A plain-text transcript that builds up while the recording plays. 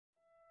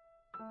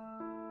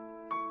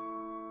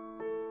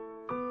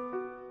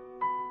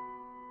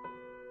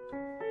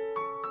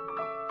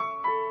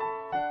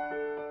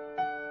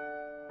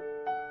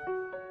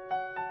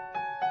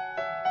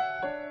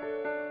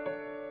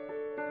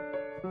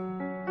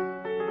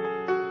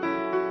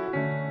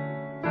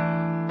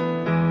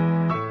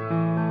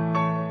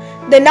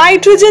The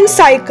nitrogen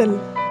cycle.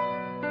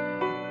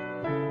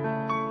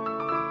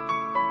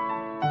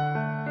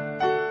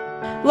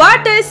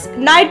 What is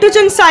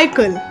nitrogen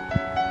cycle?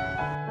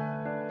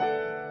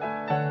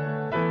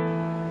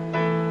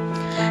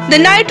 The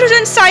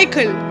nitrogen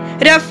cycle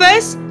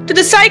refers to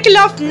the cycle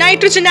of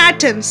nitrogen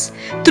atoms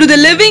through the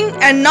living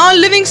and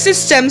non-living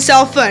systems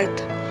of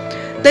Earth.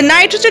 The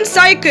nitrogen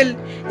cycle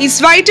is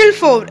vital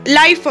for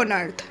life on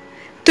Earth.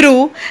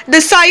 Through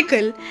the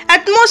cycle,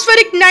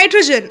 atmospheric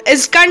nitrogen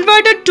is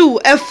converted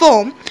to a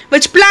form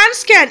which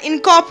plants can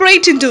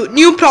incorporate into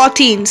new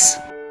proteins.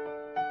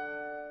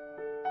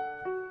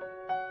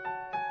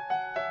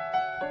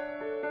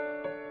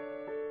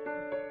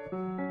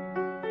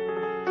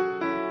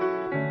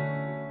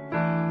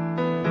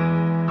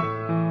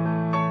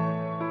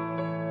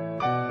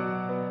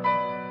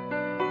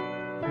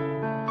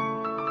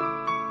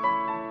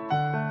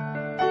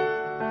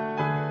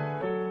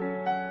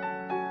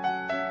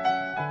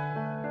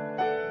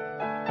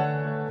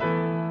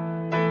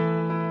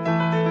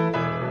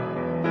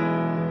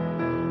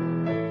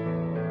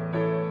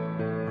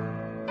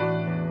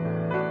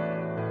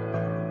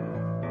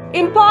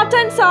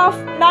 Importance of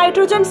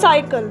nitrogen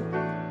cycle.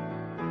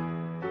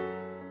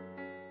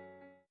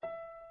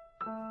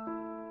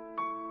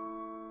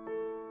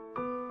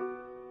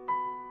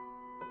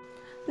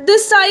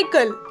 This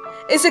cycle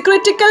is a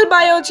critical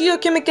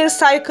biogeochemical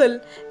cycle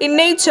in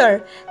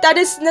nature that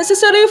is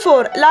necessary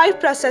for life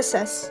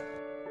processes.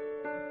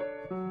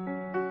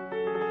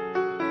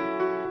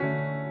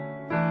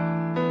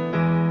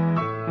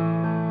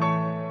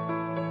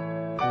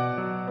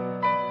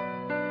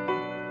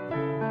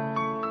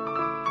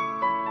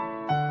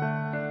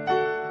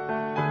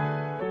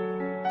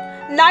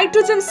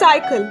 Nitrogen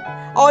cycle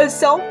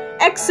also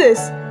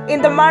exists in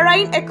the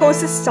marine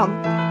ecosystem,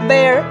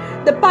 where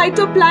the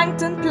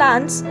phytoplankton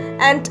plants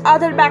and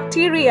other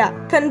bacteria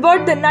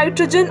convert the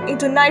nitrogen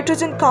into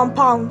nitrogen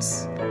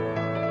compounds.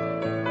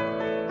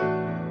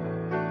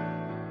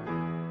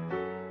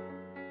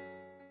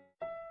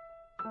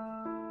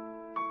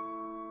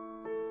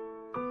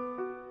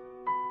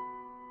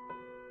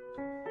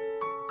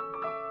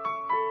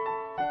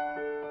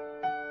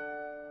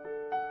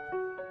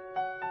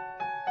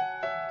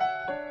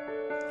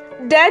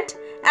 Dead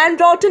and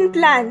rotten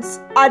plants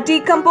are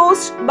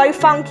decomposed by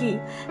fungi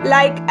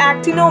like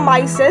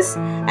actinomyces,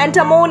 and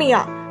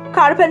ammonia,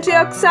 carbon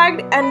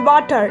dioxide and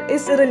water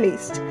is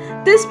released.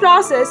 This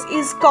process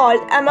is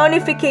called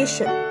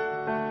ammonification.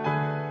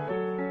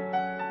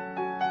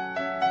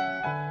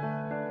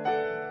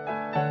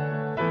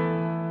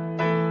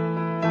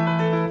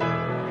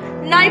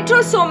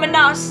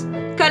 Nitrosomonas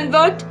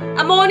convert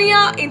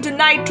ammonia into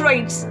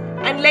nitrates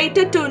and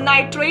later to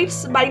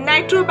nitrates by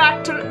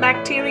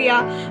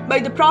nitrobacteria by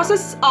the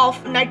process of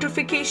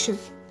nitrification.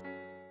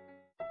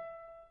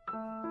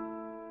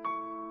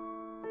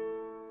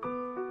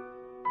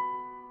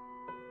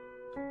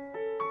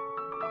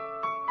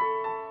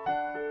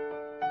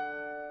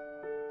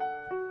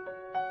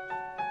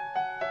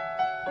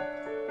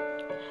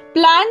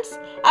 Plants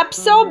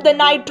absorb the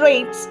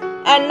nitrates,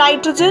 and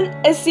nitrogen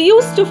is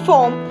used to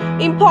form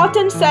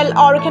important cell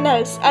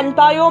organelles and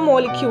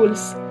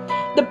biomolecules.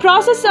 The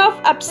process of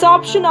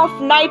absorption of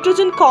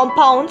nitrogen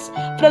compounds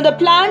from the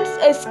plants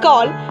is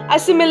called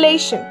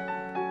assimilation.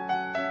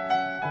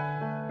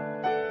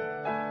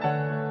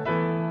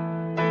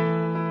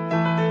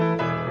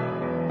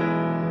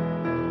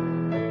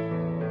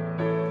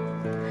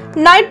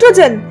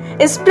 Nitrogen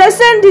is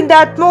present in the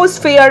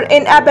atmosphere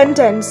in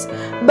abundance,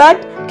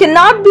 but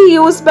cannot be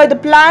used by the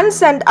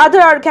plants and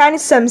other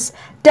organisms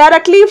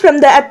directly from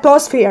the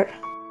atmosphere.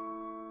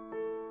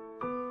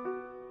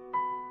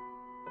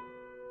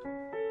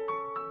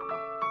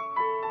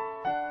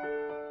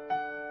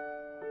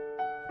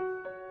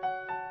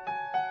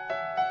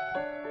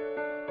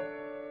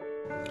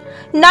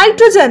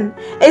 Nitrogen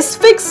is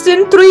fixed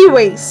in three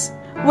ways,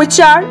 which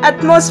are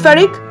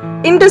atmospheric,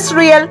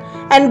 industrial,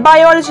 and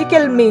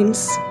biological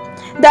means.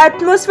 The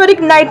atmospheric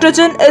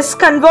nitrogen is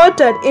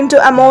converted into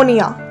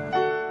ammonia.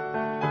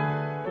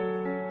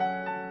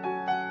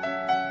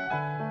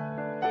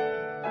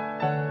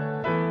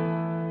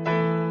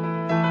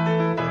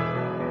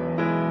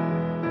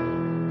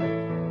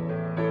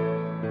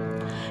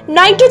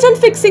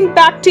 Nitrogen-fixing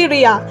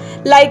bacteria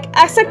like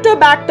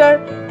Acetobacter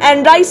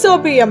and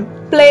Rhizobium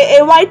play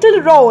a vital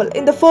role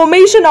in the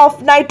formation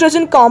of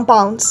nitrogen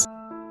compounds.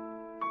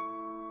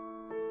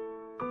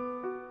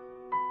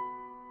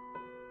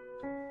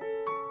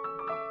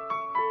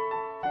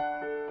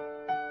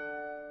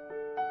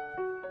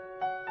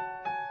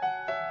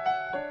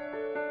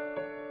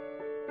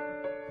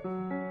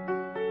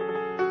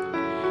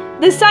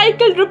 The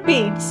cycle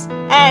repeats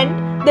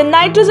and the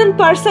nitrogen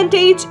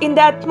percentage in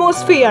the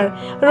atmosphere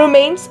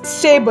remains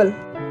stable.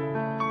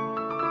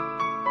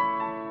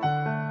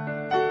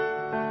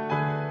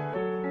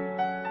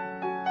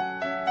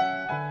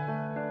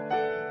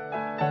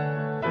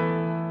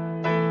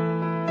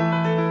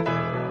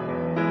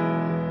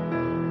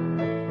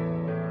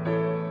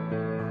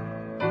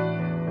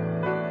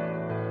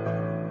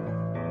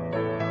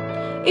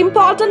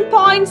 Important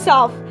points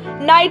of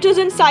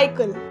nitrogen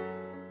cycle.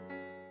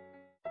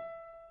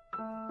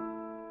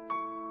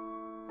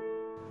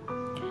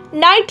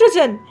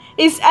 Nitrogen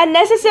is a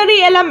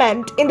necessary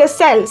element in the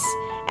cells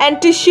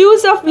and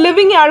tissues of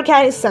living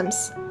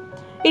organisms.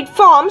 It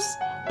forms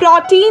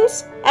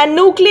proteins and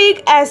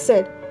nucleic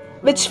acid,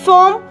 which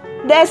form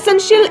the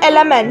essential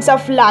elements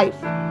of life.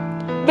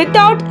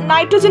 Without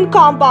nitrogen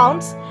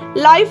compounds,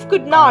 life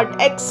could not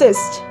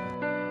exist.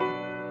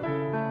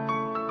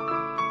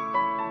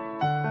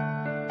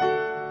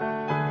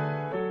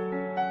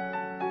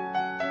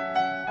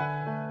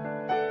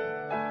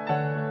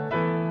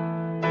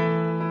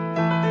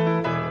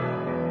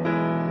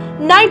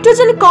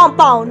 Nitrogen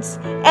compounds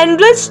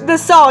enrich the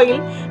soil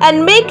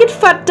and make it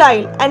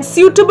fertile and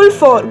suitable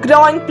for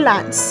growing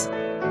plants.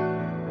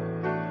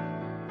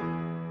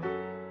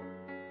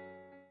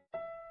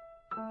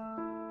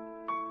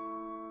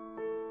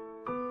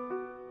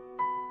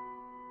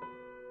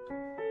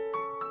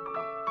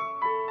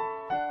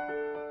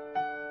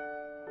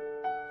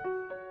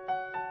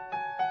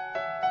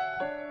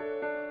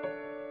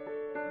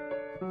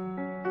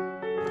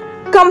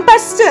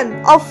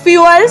 Combustion of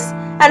fuels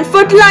and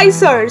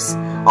fertilizers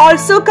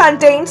also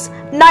contains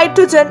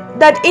nitrogen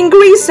that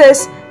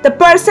increases the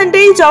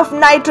percentage of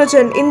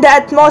nitrogen in the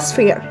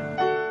atmosphere.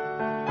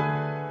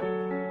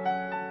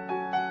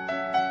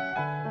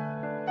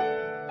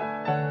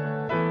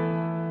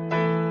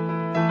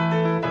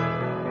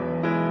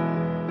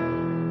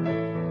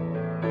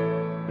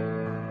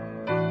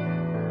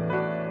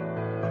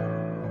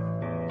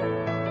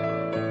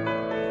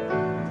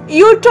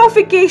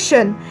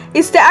 Eutrophication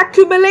is the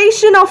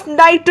accumulation of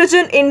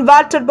nitrogen in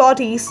water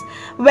bodies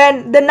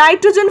when the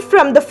nitrogen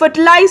from the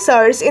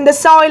fertilizers in the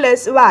soil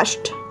is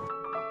washed.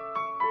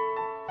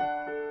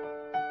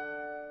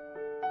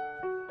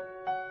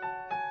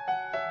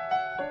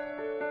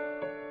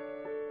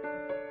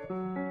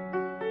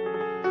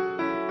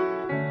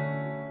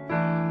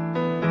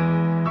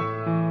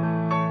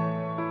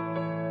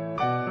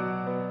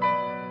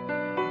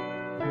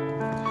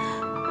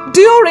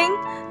 During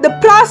the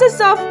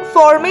process of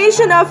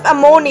formation of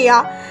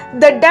ammonia,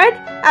 the dead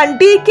and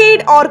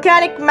decayed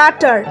organic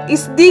matter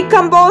is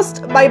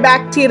decomposed by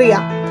bacteria.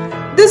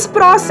 This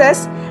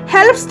process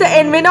helps the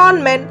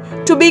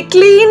environment to be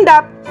cleaned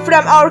up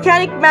from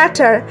organic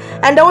matter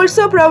and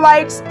also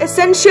provides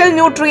essential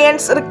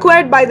nutrients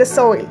required by the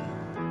soil.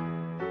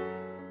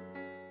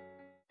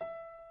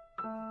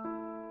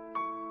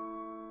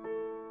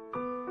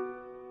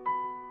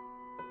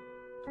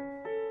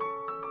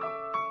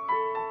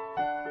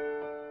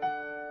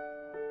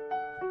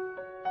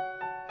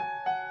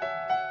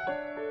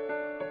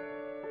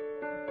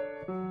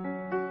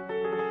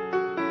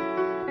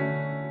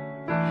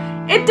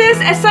 It is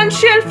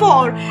essential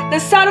for the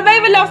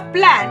survival of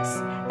plants,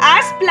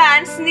 as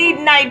plants need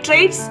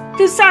nitrates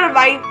to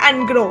survive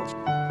and grow.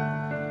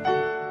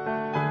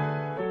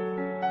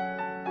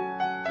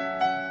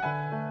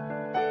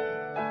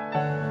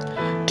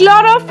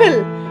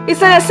 Chlorophyll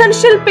is an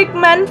essential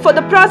pigment for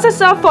the process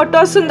of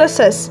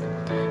photosynthesis.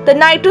 The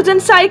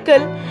nitrogen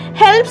cycle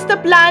helps the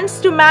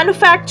plants to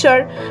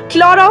manufacture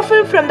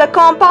chlorophyll from the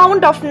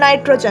compound of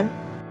nitrogen.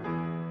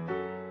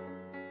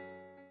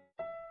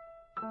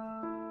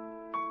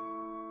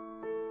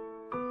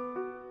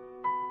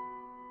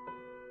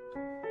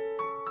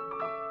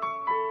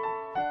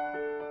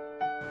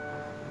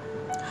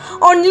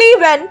 Only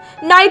when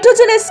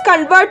nitrogen is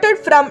converted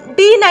from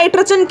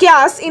denitrogen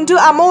gas into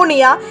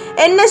ammonia,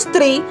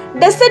 NH3,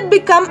 does it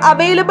become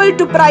available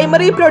to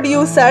primary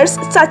producers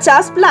such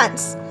as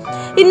plants.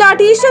 In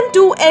addition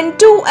to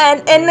N2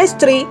 and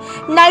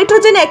NH3,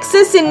 nitrogen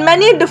exists in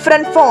many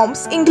different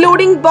forms,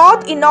 including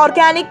both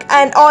inorganic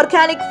and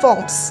organic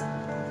forms.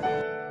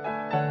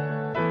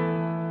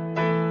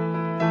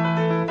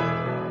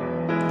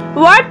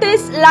 What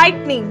is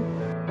lightning?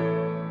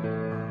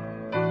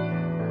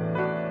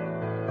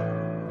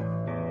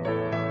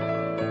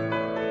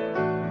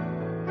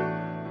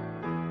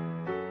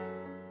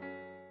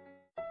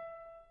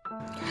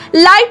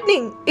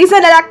 Lightning is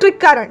an electric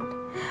current.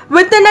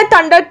 Within a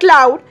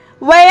thundercloud,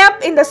 way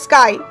up in the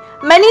sky,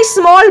 many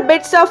small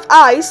bits of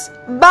ice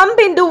bump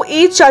into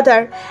each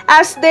other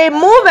as they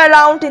move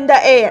around in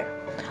the air.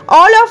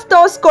 All of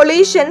those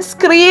collisions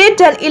create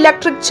an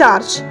electric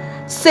charge.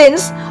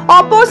 Since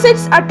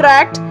opposites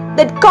attract,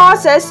 that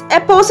causes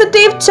a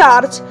positive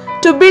charge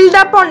to build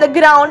up on the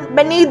ground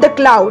beneath the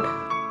cloud.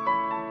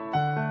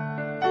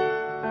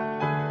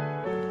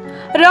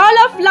 Role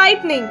of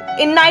lightning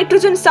in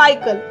nitrogen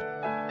cycle.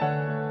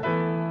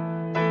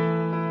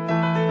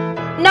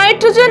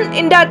 Nitrogen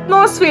in the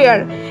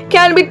atmosphere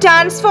can be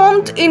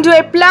transformed into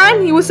a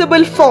plant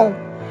usable form,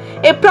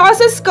 a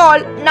process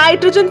called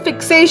nitrogen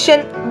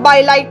fixation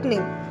by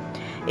lightning.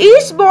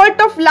 Each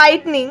bolt of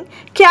lightning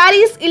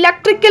carries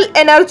electrical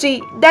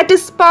energy that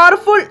is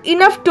powerful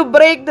enough to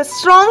break the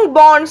strong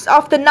bonds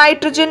of the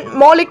nitrogen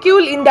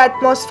molecule in the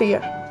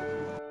atmosphere.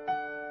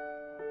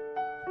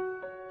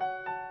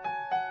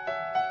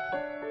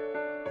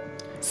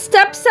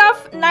 Steps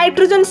of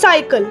nitrogen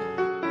cycle.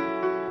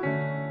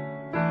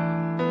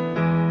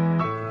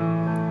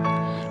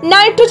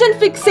 Nitrogen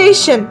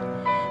fixation.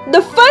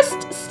 The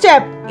first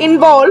step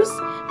involves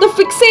the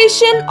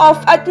fixation of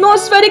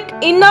atmospheric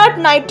inert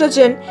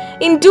nitrogen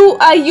into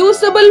a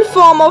usable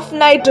form of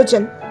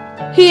nitrogen.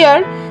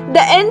 Here, the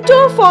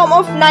N2 form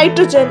of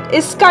nitrogen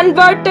is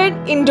converted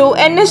into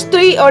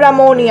NH3 or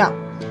ammonia.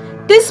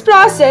 This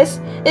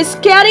process is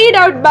carried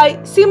out by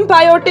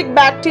symbiotic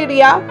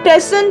bacteria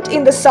present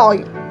in the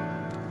soil.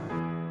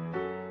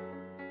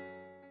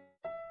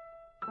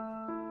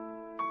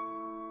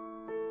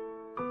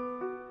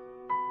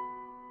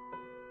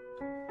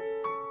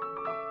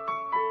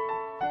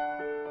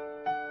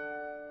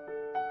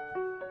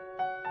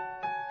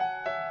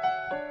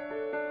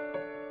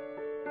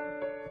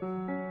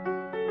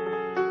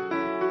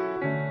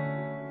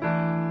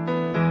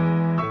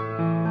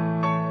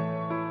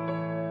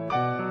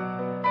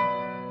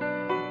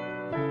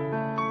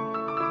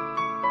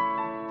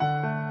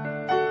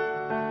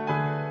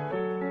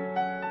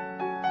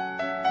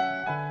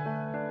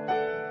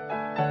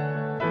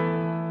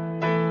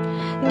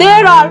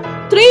 There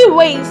are three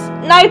ways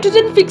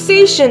nitrogen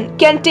fixation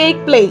can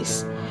take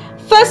place.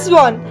 First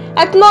one,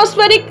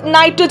 atmospheric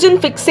nitrogen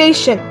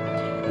fixation.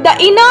 The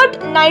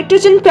inert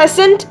nitrogen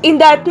present in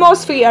the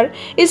atmosphere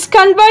is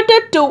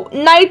converted to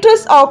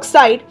nitrous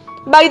oxide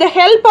by the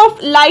help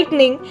of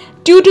lightning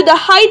due to the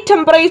high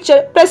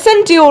temperature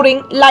present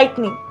during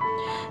lightning.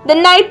 The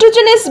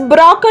nitrogen is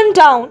broken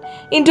down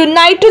into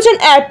nitrogen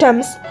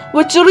atoms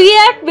which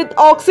react with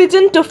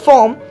oxygen to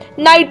form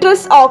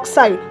nitrous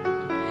oxide,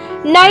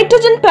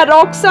 nitrogen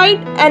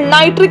peroxide and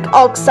nitric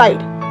oxide.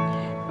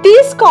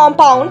 These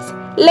compounds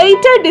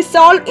later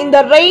dissolve in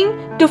the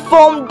rain to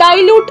form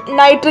dilute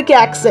nitric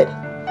acid.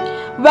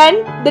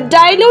 When the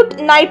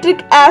dilute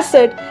nitric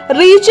acid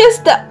reaches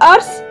the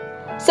Earth's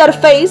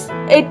surface,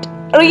 it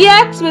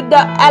reacts with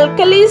the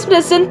alkalis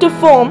present to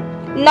form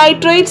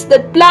nitrates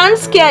that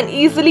plants can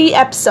easily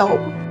absorb.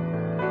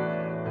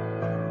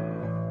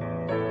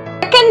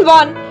 Second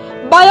one,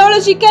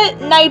 biological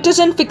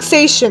nitrogen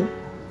fixation.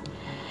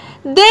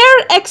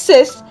 There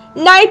exists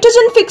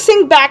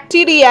nitrogen-fixing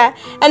bacteria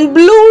and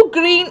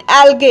blue-green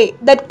algae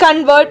that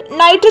convert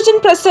nitrogen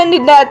present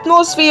in the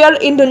atmosphere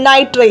into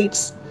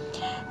nitrates.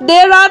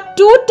 There are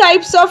two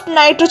types of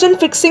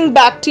nitrogen-fixing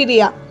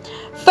bacteria.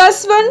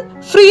 First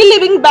one,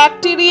 free-living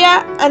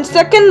bacteria, and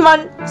second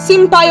one,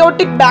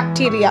 symbiotic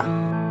bacteria.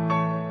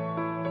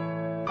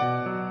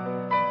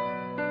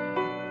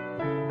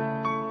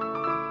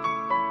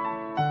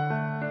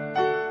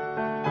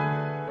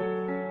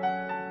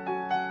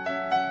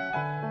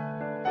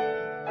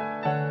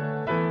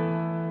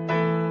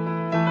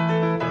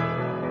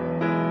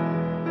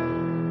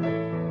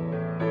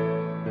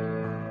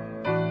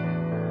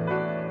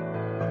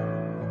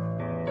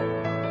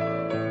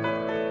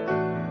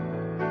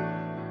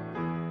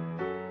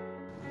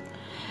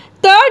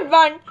 Third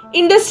one,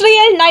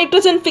 industrial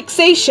nitrogen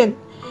fixation.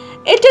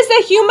 It is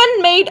a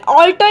human-made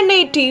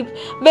alternative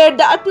where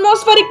the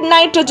atmospheric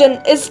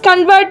nitrogen is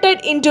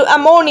converted into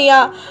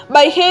ammonia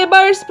by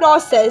Haber's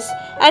process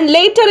and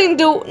later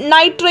into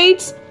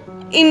nitrates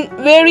in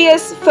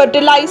various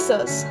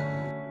fertilizers.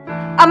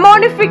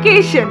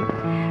 Ammonification.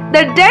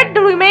 The dead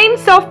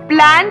remains of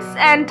plants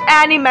and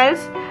animals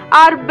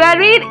are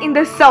buried in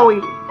the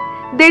soil.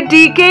 They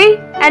decay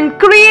and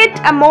create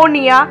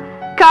ammonia,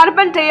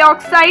 carbon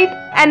dioxide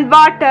and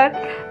water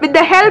with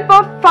the help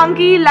of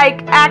fungi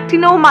like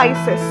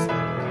actinomyces.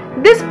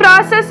 This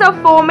process of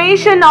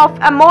formation of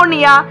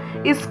ammonia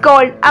is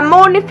called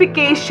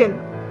ammonification.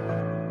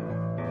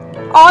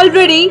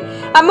 Already,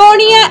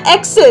 ammonia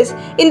exists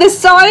in the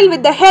soil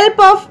with the help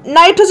of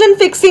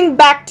nitrogen-fixing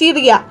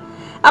bacteria.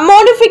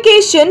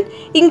 Ammonification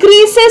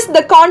increases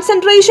the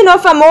concentration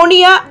of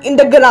ammonia in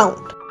the ground.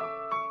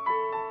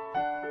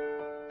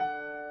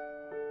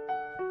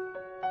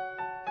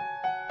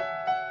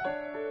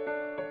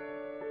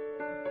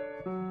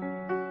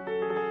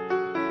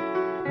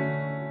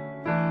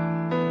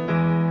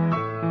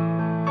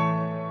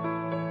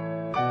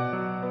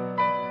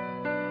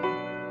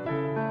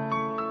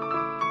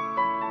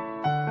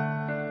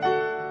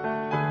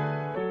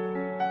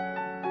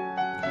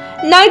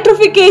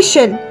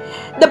 Nitrification,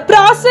 the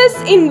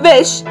process in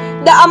which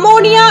the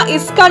ammonia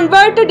is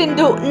converted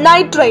into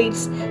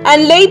nitrates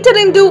and later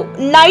into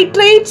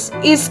nitrates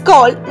is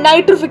called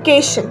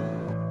nitrification.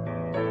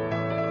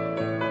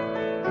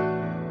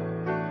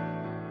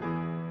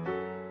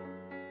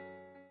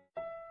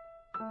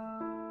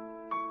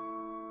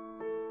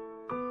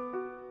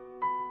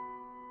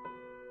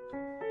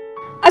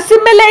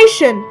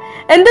 Assimilation.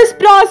 In this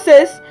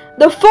process,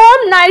 the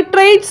formed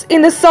nitrates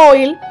in the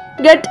soil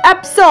get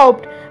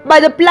absorbed by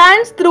the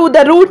plants through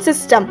the root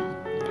system.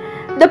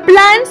 The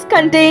plants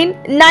contain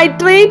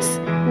nitrates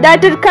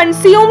that are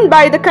consumed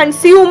by the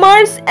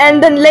consumers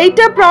and then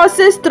later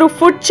processed through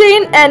food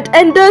chain and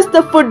enters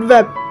the food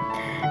web.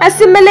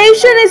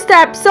 Assimilation is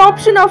the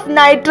absorption of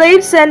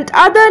nitrates and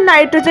other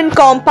nitrogen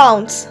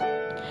compounds.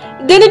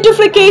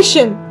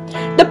 Denitrification.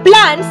 The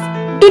plants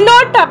do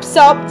not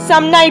absorb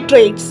some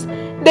nitrates.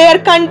 They are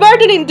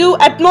converted into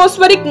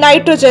atmospheric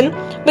nitrogen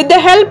with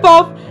the help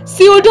of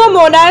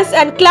Pseudomonas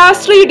and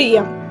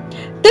Clostridium.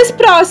 This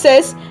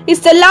process is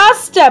the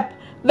last step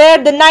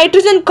where the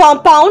nitrogen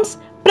compounds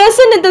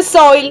present in the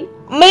soil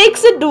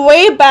makes its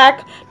way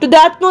back to the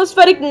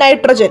atmospheric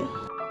nitrogen.